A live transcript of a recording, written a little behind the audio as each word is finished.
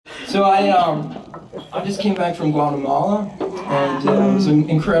So I just came back from Guatemala, and it was an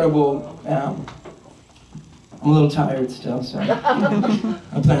incredible. I'm a little tired still, so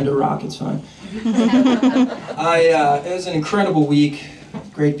I plan to rock. It's fine. It was an incredible week.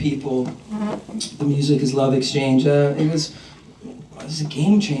 Great people. The music is love exchange. It was a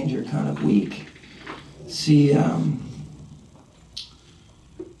game changer kind of week. See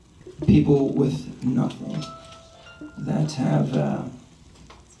people with nothing that have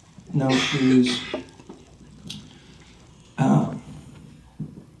no shoes.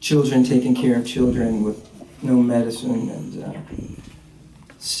 Children taking care of children with no medicine, and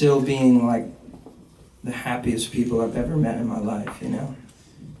still being like the happiest people I've ever met in my life, you know.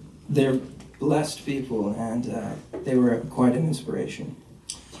 They're blessed people, and they were quite an inspiration.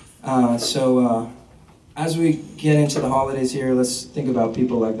 So as we get into the holidays here, let's think about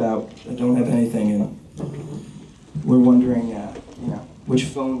people like that don't have anything, and we're wondering, you know, which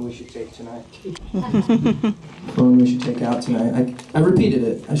phone we should take tonight. Phone we should take out tonight. I repeated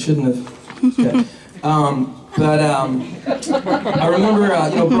it. I shouldn't have. Okay. I remember,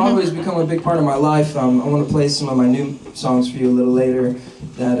 you know, Broadway's become a big part of my life. I want to play some of my new songs for you a little later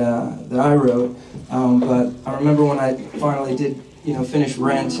that I wrote. But I remember when I finally did, you know, finish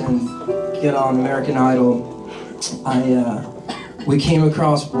Rent and get on American Idol, we came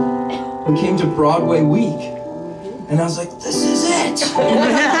to Broadway Week, and I was like, this is it!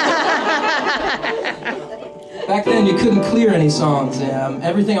 Back then, you couldn't clear any songs.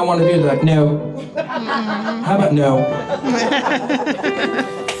 Everything I wanted to do, they're like, no. How about no?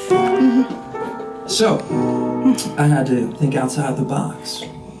 So, I had to think outside the box.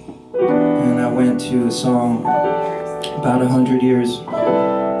 And I went to a song about 100 years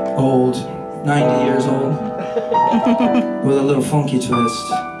old, 90 years old, with a little funky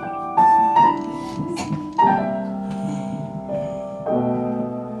twist.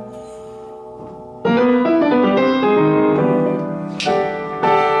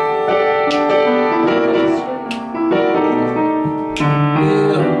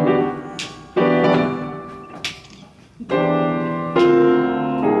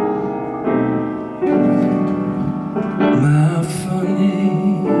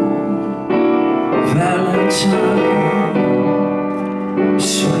 Valentine,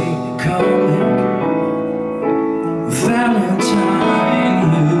 sweet comic Valentine,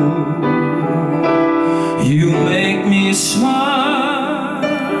 you make me smile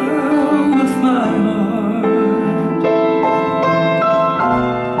with my heart.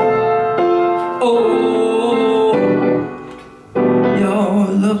 Oh, your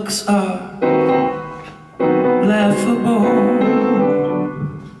looks are laughable,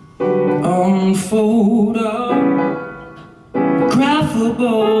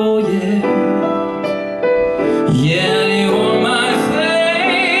 unphotographable, yeah. Yeah, you're my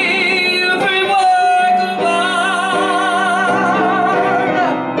favorite work of art.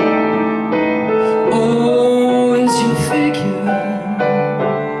 Oh, is your figure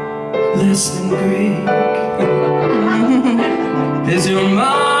less than Greek? Is your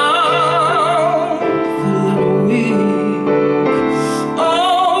mouth a little weak?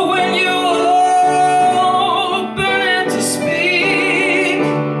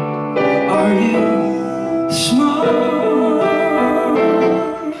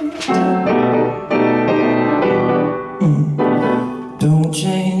 Don't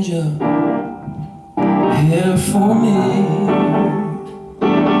change your hair for me,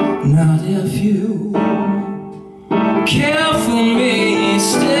 not if you care for me.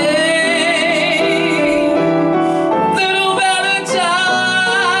 Stay, little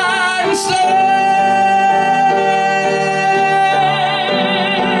Valentine, stay.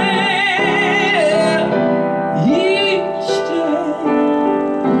 Each day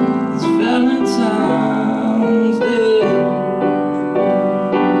is Valentine's Day.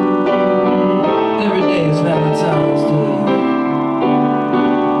 Valentine's Day.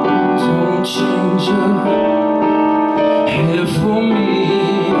 Don't change your hair for me.